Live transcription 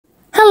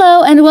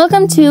and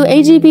welcome to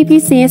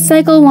AGBPC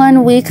Cycle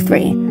 1 Week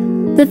 3.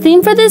 The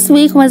theme for this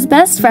week was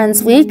Best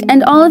Friends Week,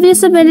 and all of you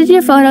submitted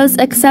your photos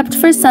except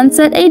for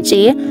Sunset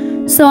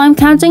AG, so I'm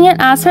counting it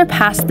as her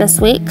pass this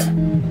week.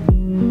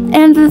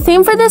 And the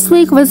theme for this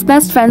week was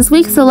Best Friends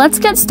Week, so let's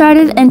get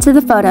started into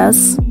the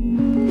photos.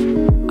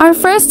 Our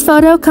first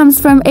photo comes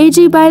from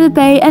AG by the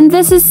Bay, and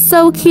this is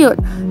so cute.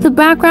 The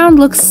background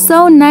looks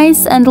so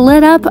nice and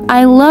lit up.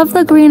 I love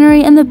the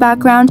greenery in the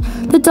background.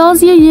 The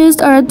dolls you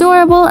used are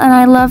adorable and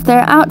I love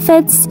their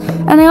outfits.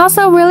 And I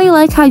also really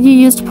like how you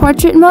used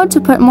portrait mode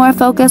to put more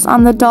focus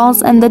on the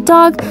dolls and the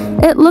dog.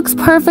 It looks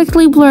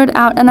perfectly blurred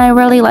out and I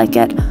really like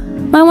it.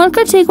 My one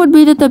critique would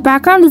be that the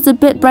background is a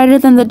bit brighter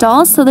than the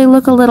dolls, so they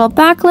look a little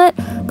backlit.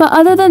 But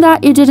other than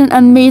that, you did an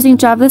amazing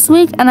job this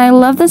week, and I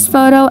love this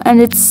photo,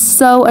 and it's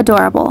so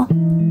adorable.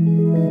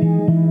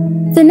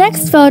 The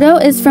next photo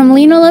is from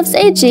Lena Loves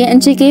AG,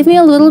 and she gave me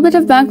a little bit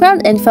of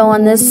background info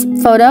on this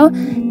photo.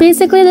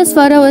 Basically, this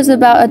photo is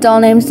about a doll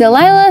named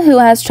Delilah who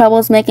has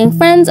troubles making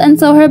friends, and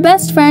so her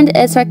best friend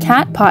is her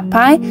cat, Pot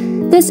Pie.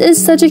 This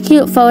is such a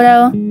cute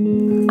photo.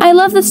 I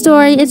love the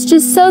story, it's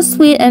just so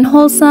sweet and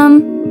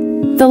wholesome.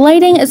 The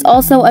lighting is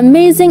also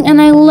amazing,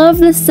 and I love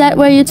the set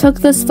where you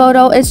took this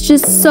photo. It's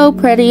just so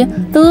pretty.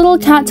 The little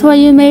cat toy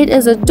you made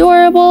is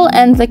adorable,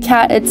 and the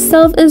cat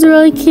itself is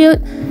really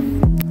cute.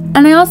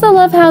 And I also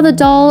love how the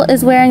doll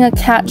is wearing a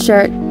cat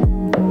shirt.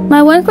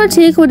 My one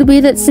critique would be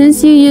that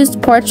since you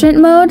used portrait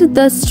mode,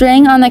 the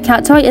string on the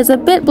cat toy is a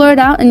bit blurred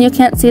out and you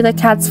can't see the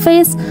cat's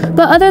face,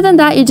 but other than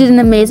that, you did an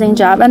amazing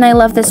job, and I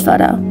love this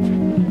photo.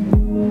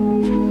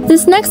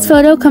 This next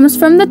photo comes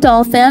from the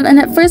Doll Fam, and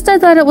at first I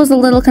thought it was a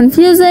little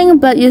confusing,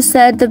 but you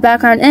said the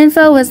background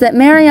info was that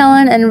Mary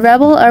Ellen and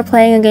Rebel are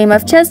playing a game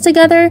of chess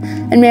together,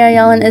 and Mary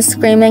Ellen is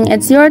screaming,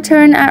 "It's your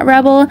turn" at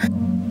Rebel.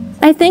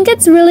 I think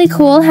it's really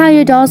cool how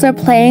your dolls are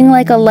playing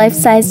like a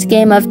life-sized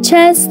game of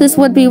chess. This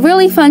would be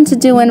really fun to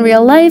do in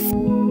real life.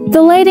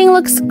 The lighting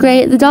looks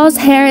great, the doll's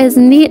hair is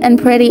neat and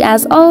pretty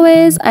as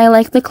always, I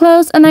like the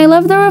clothes, and I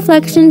love the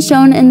reflection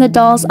shown in the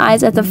doll's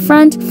eyes at the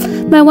front.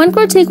 My one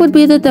critique would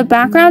be that the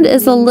background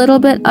is a little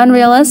bit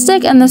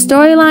unrealistic and the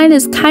storyline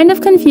is kind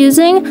of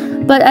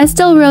confusing, but I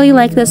still really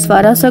like this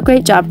photo, so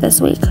great job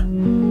this week.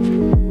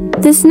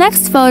 This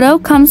next photo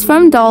comes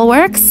from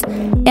Dollworks,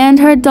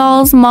 and her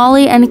dolls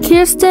Molly and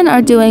Kirsten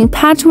are doing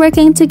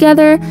patchworking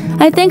together.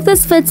 I think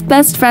this fits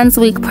Best Friends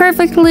Week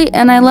perfectly,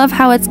 and I love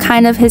how it's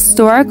kind of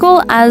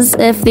historical, as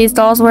if these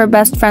dolls were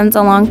best friends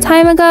a long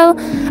time ago.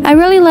 I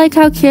really like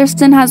how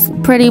Kirsten has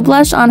pretty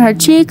blush on her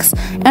cheeks,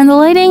 and the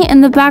lighting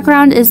in the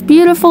background is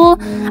beautiful.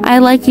 I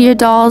like your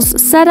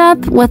doll's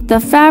setup with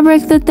the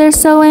fabric that they're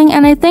sewing,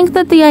 and I think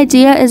that the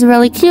idea is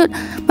really cute.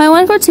 My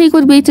one critique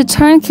would be to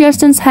turn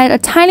Kirsten's head a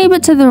tiny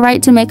bit to the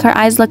right to make her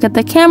eyes look at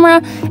the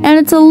camera, and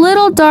it's a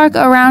little dark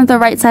around the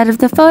right side of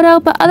the photo,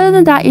 but other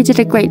than that, you did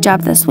a great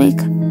job this week.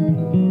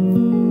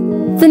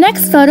 The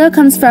next photo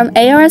comes from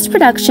ARS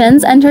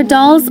Productions, and her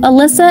dolls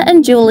Alyssa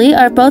and Julie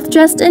are both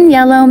dressed in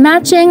yellow,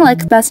 matching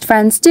like best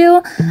friends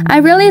do. I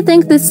really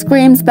think this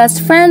screams best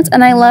friends,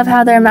 and I love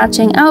how they're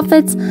matching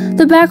outfits.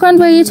 The background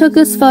where you took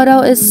this photo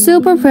is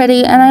super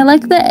pretty, and I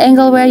like the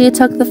angle where you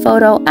took the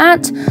photo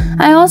at.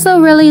 I also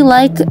really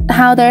like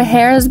how their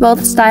hair is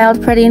both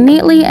styled pretty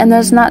neatly, and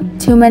there's not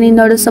too many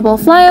noticeable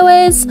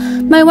flyaways.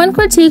 My one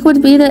critique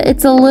would be that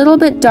it's a little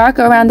bit dark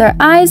around their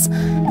eyes,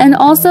 and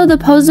also the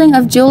posing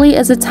of Julie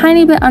is a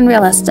tiny bit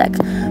unrealistic,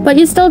 but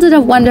you still did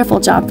a wonderful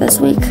job this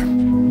week.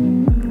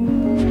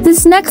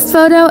 This next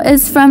photo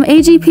is from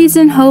AG Peace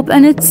and Hope,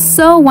 and it's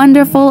so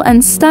wonderful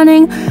and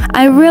stunning.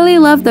 I really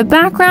love the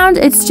background,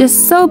 it's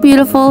just so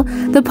beautiful.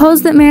 The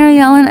pose that Mary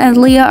Ellen and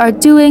Leah are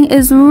doing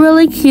is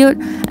really cute,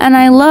 and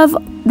I love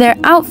their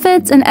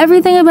outfits, and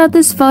everything about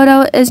this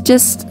photo is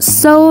just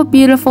so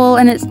beautiful,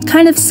 and it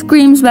kind of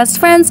screams best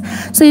friends,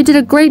 so you did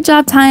a great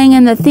job tying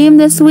in the theme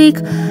this week.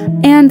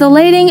 And the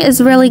lighting is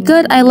really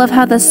good. I love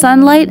how the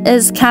sunlight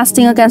is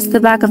casting against the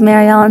back of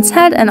Mary Ellen's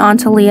head and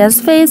onto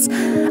Leah's face.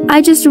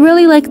 I just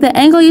really like the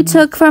angle you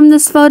took from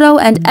this photo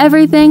and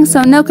everything,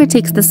 so no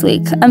critiques this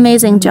week.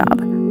 Amazing job.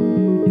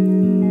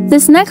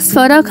 This next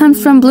photo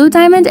comes from Blue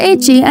Diamond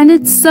AG, and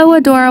it's so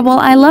adorable.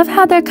 I love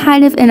how they're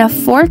kind of in a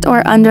fort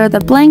or under the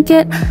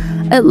blanket.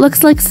 It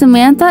looks like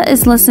Samantha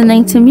is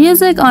listening to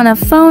music on a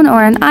phone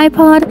or an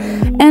iPod,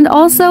 and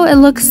also it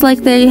looks like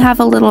they have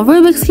a little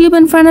Rubik's Cube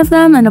in front of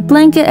them and a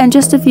blanket and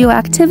just a few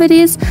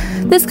activities.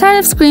 This kind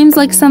of screams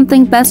like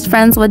something best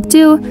friends would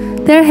do.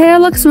 Their hair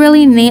looks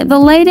really neat, the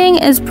lighting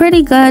is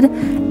pretty good,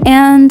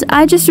 and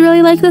I just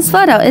really like this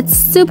photo. It's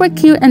super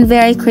cute and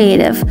very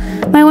creative.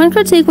 My one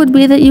critique would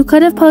be that you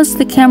could have posed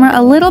the camera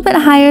a little bit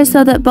higher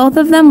so that both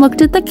of them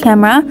looked at the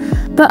camera,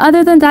 but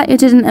other than that, you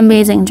did an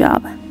amazing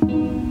job.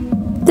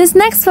 This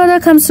next photo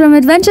comes from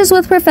Adventures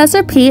with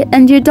Professor Pete,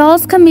 and your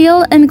dolls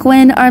Camille and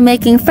Gwen are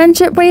making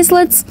friendship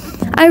bracelets.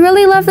 I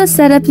really love the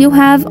setup you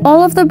have.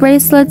 All of the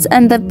bracelets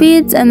and the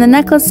beads and the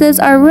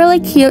necklaces are really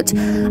cute.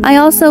 I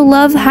also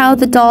love how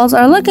the dolls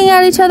are looking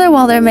at each other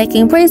while they're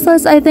making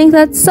bracelets. I think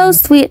that's so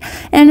sweet,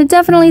 and it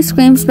definitely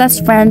screams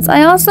best friends.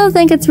 I also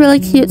think it's really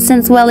cute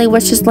since Welly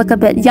Wishes look a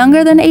bit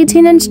younger than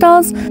 18-inch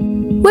dolls,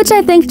 which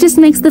I think just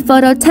makes the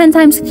photo 10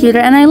 times cuter,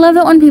 and I love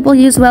it when people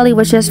use Welly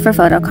Wishes for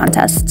photo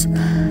contests.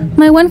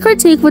 My one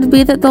critique would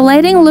be that the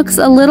lighting looks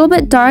a little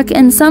bit dark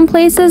in some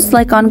places,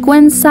 like on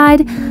Gwen's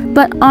side,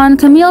 but on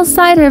Camille's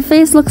side her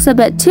face looks a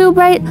bit too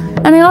bright,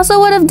 and I also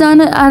would have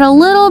done it at a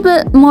little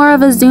bit more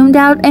of a zoomed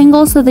out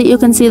angle so that you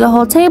can see the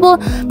whole table,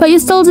 but you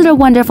still did a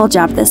wonderful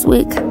job this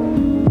week.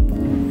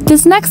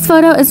 This next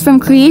photo is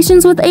from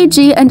Creations with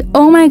AG, and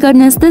oh my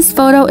goodness, this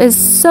photo is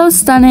so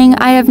stunning.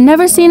 I have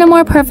never seen a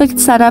more perfect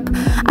setup.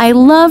 I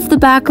love the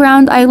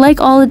background. I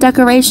like all the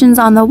decorations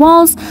on the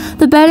walls.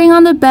 The bedding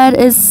on the bed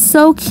is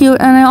so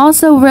cute, and I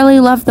also really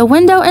love the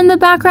window in the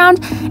background.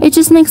 It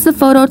just makes the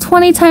photo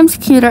 20 times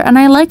cuter, and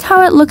I like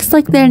how it looks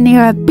like they're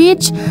near a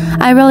beach.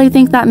 I really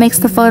think that makes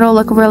the photo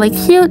look really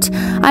cute.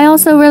 I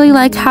also really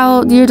like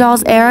how your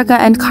dolls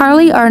Erica and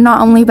Carly are not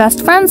only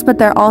best friends, but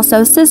they're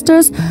also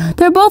sisters.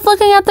 They're both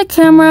looking at the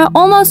camera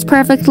almost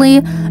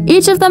perfectly.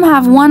 Each of them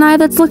have one eye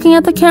that's looking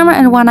at the camera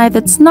and one eye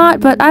that's not,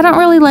 but I don't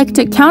really like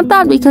to count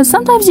that because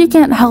sometimes you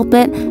can't help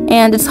it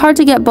and it's hard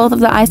to get both of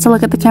the eyes to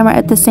look at the camera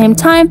at the same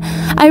time.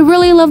 I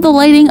really love the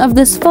lighting of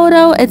this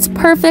photo. It's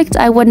perfect.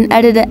 I wouldn't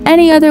edit it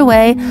any other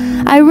way.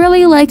 I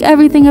really like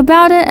everything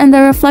about it, and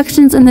the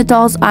reflections in the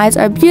doll's eyes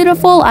are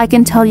beautiful. I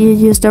can tell you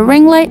used a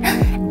ring light.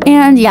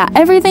 And yeah,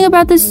 everything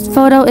about this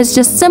photo is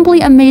just simply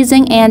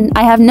amazing, and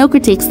I have no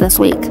critiques this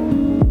week.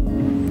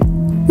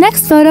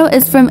 Next photo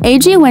is from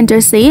AG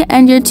Wintersea,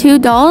 and your two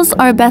dolls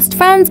are best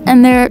friends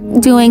and they're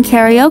doing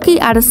karaoke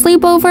at a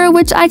sleepover,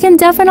 which I can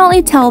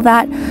definitely tell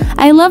that.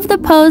 I love the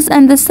pose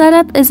and the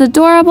setup is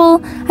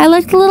adorable. I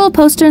like the little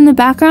poster in the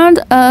background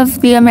of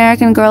the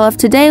American Girl of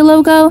Today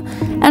logo,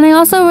 and I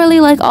also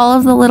really like all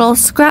of the little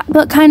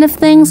scrapbook kind of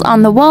things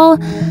on the wall.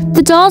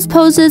 The dolls'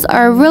 poses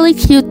are really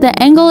cute, the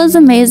angle is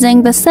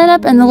amazing, the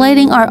setup and the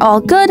lighting are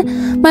all good.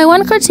 My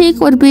one critique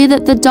would be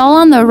that the doll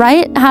on the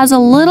right has a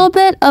little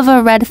bit of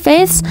a red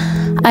face.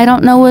 I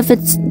don't know if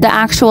it's the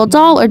actual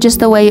doll or just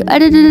the way you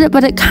edited it,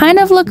 but it kind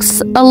of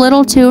looks a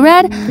little too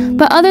red.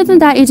 But other than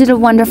that, you did a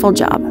wonderful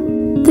job.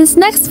 This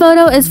next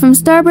photo is from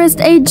Starburst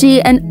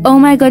AG, and oh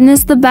my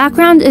goodness, the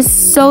background is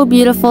so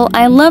beautiful.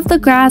 I love the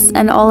grass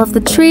and all of the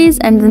trees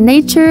and the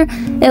nature.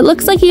 It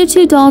looks like you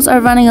two dolls are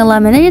running a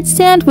lemonade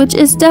stand, which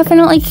is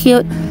definitely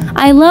cute.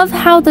 I love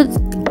how the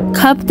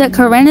cup that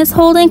Corinne is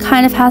holding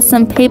kind of has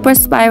some paper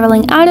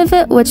spiraling out of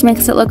it, which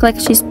makes it look like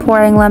she's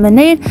pouring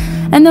lemonade.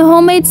 And the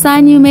homemade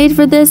sign you made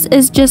for this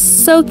is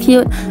just so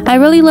cute. I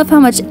really love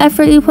how much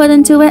effort you put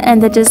into it,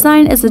 and the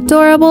design is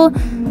adorable.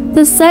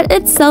 The set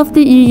itself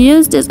that you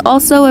used is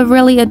also a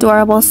really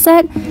adorable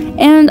set,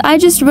 and I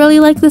just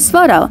really like this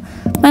photo.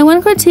 My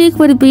one critique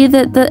would be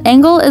that the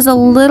angle is a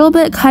little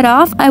bit cut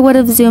off. I would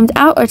have zoomed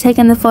out or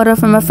taken the photo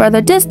from a further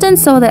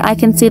distance so that I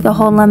can see the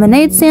whole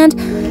lemonade stand,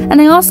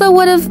 and I also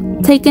would have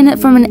taken it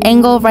from an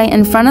angle right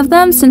in front of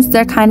them since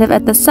they're kind of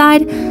at the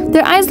side.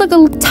 Their eyes look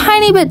a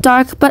tiny bit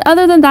dark, but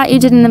other than that, you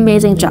did an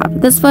amazing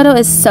job. This photo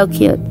is so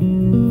cute.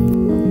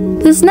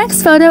 This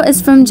next photo is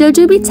from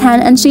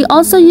JoJuby10, and she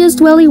also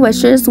used Welly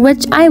Wishers,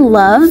 which I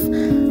love.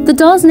 The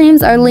dolls'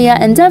 names are Leah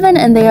and Devin,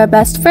 and they are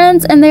best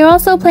friends, and they're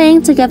also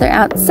playing together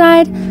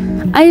outside.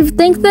 I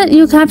think that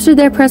you captured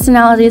their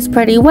personalities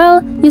pretty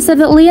well. You said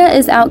that Leah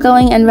is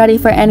outgoing and ready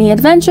for any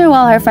adventure,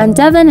 while her friend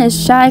Devin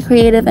is shy,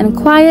 creative, and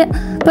quiet,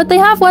 but they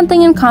have one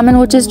thing in common,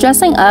 which is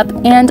dressing up,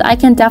 and I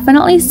can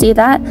definitely see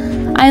that.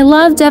 I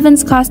love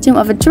Devin's costume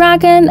of a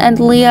dragon, and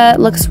Leah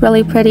looks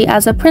really pretty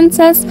as a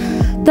princess.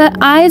 The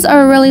eyes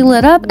are really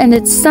lit up and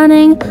it's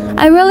stunning.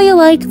 I really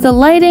like the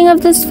lighting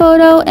of this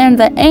photo and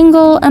the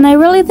angle, and I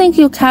really think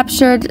you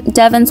captured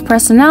Devin's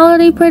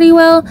personality pretty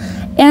well,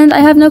 and I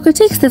have no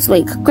critiques this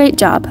week. Great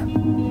job.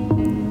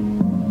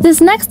 This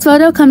next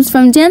photo comes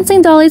from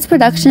Dancing Dollies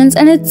Productions,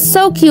 and it's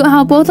so cute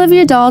how both of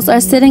your dolls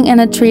are sitting in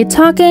a tree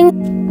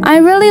talking. I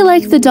really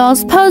like the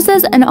dolls'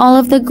 poses and all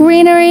of the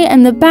greenery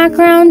and the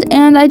background,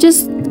 and I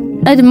just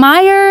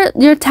admire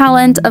your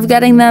talent of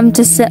getting them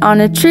to sit on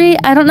a tree.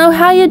 I don't know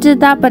how you did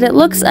that, but it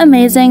looks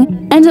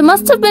amazing, and it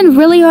must have been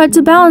really hard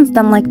to balance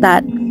them like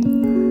that.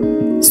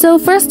 So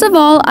first of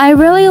all, I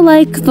really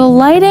like the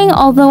lighting,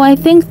 although I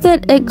think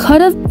that it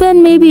could have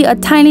been maybe a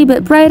tiny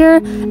bit brighter,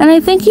 and I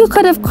think you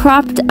could have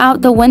cropped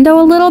out the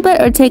window a little bit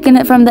or taken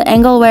it from the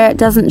angle where it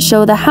doesn't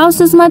show the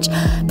house as much,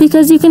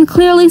 because you can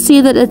clearly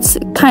see that it's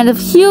kind of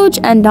huge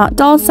and not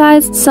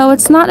doll-sized, so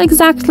it's not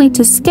exactly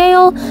to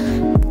scale.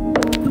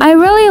 I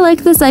really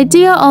like this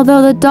idea,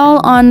 although the doll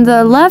on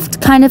the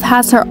left kind of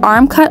has her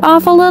arm cut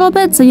off a little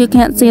bit so you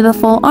can't see the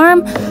full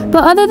arm,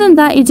 but other than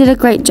that, you did a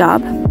great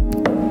job.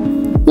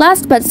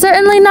 Last but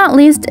certainly not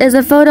least is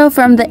a photo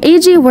from the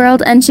AG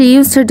world, and she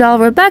used her doll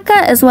Rebecca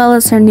as well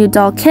as her new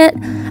doll Kit.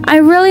 I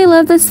really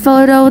love this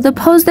photo. The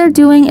pose they're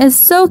doing is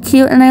so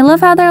cute, and I love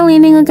how they're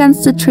leaning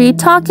against a tree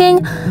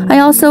talking. I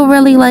also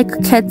really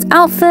like Kit's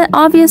outfit,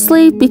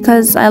 obviously,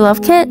 because I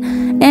love Kit.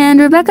 And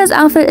Rebecca's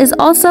outfit is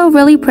also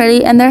really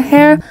pretty, and their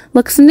hair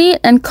looks neat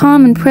and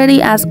calm and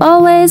pretty as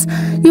always.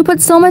 You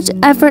put so much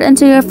effort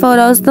into your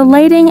photos. The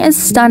lighting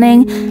is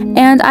stunning,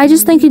 and I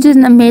just think you did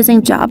an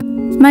amazing job.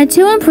 My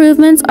two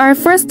improvements are,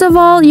 first of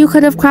all, you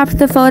could have cropped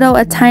the photo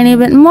a tiny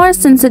bit more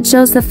since it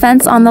shows the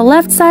fence on the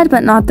left side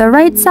but not the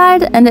right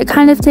side, and it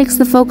kind of takes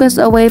the focus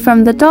away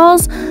from the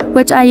dolls,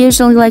 which I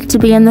usually like to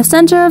be in the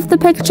center of the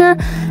picture.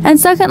 And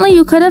secondly,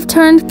 you could have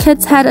turned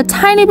Kit's head a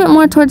tiny bit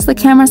more towards the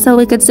camera so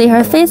we could see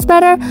her face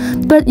better,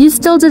 but you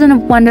still did a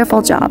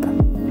wonderful job.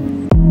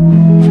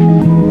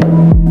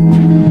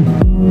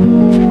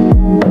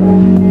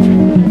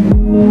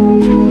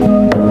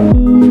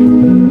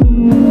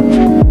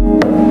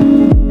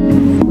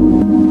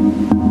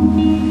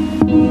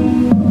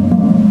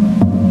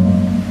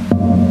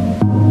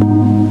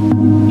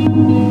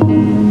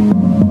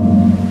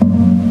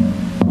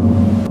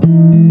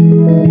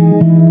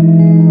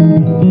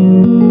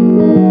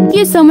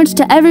 Thank you so much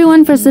to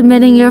everyone for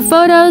submitting your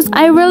photos.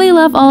 I really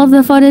love all of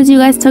the photos you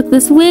guys took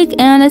this week,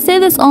 and I say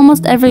this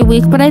almost every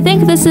week, but I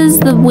think this is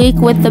the week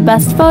with the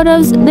best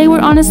photos. They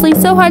were honestly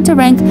so hard to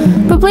rank,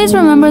 but please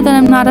remember that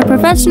I'm not a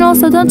professional,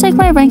 so don't take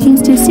my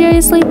rankings too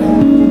seriously.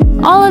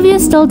 All of you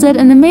still did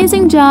an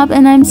amazing job,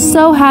 and I'm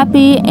so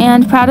happy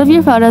and proud of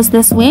your photos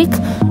this week.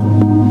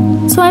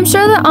 So I'm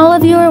sure that all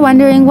of you are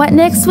wondering what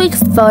next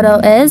week's photo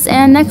is,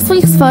 and next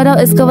week's photo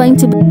is going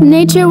to be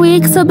Nature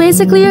Week. So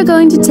basically you're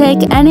going to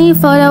take any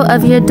photo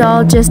of your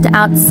doll just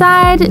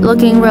outside,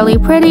 looking really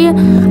pretty.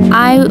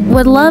 I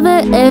would love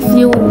it if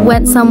you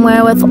went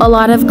somewhere with a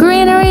lot of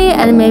greenery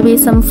and maybe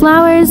some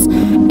flowers.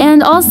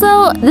 And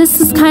also, this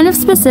is kind of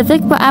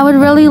specific, but I would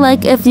really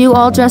like if you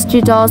all dressed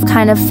your dolls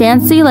kind of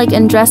fancy, like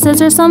in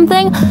dresses or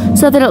something,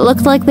 so that it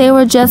looked like they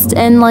were just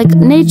in like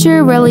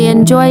nature, really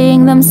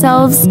enjoying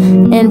themselves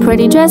in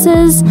pretty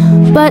dresses.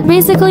 But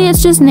basically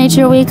it's just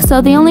Nature Week,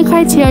 so the only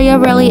criteria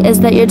really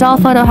is that your doll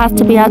photo has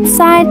to be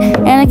outside,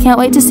 and I can't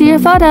wait to see your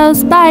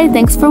photos. Bye,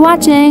 thanks for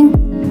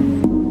watching.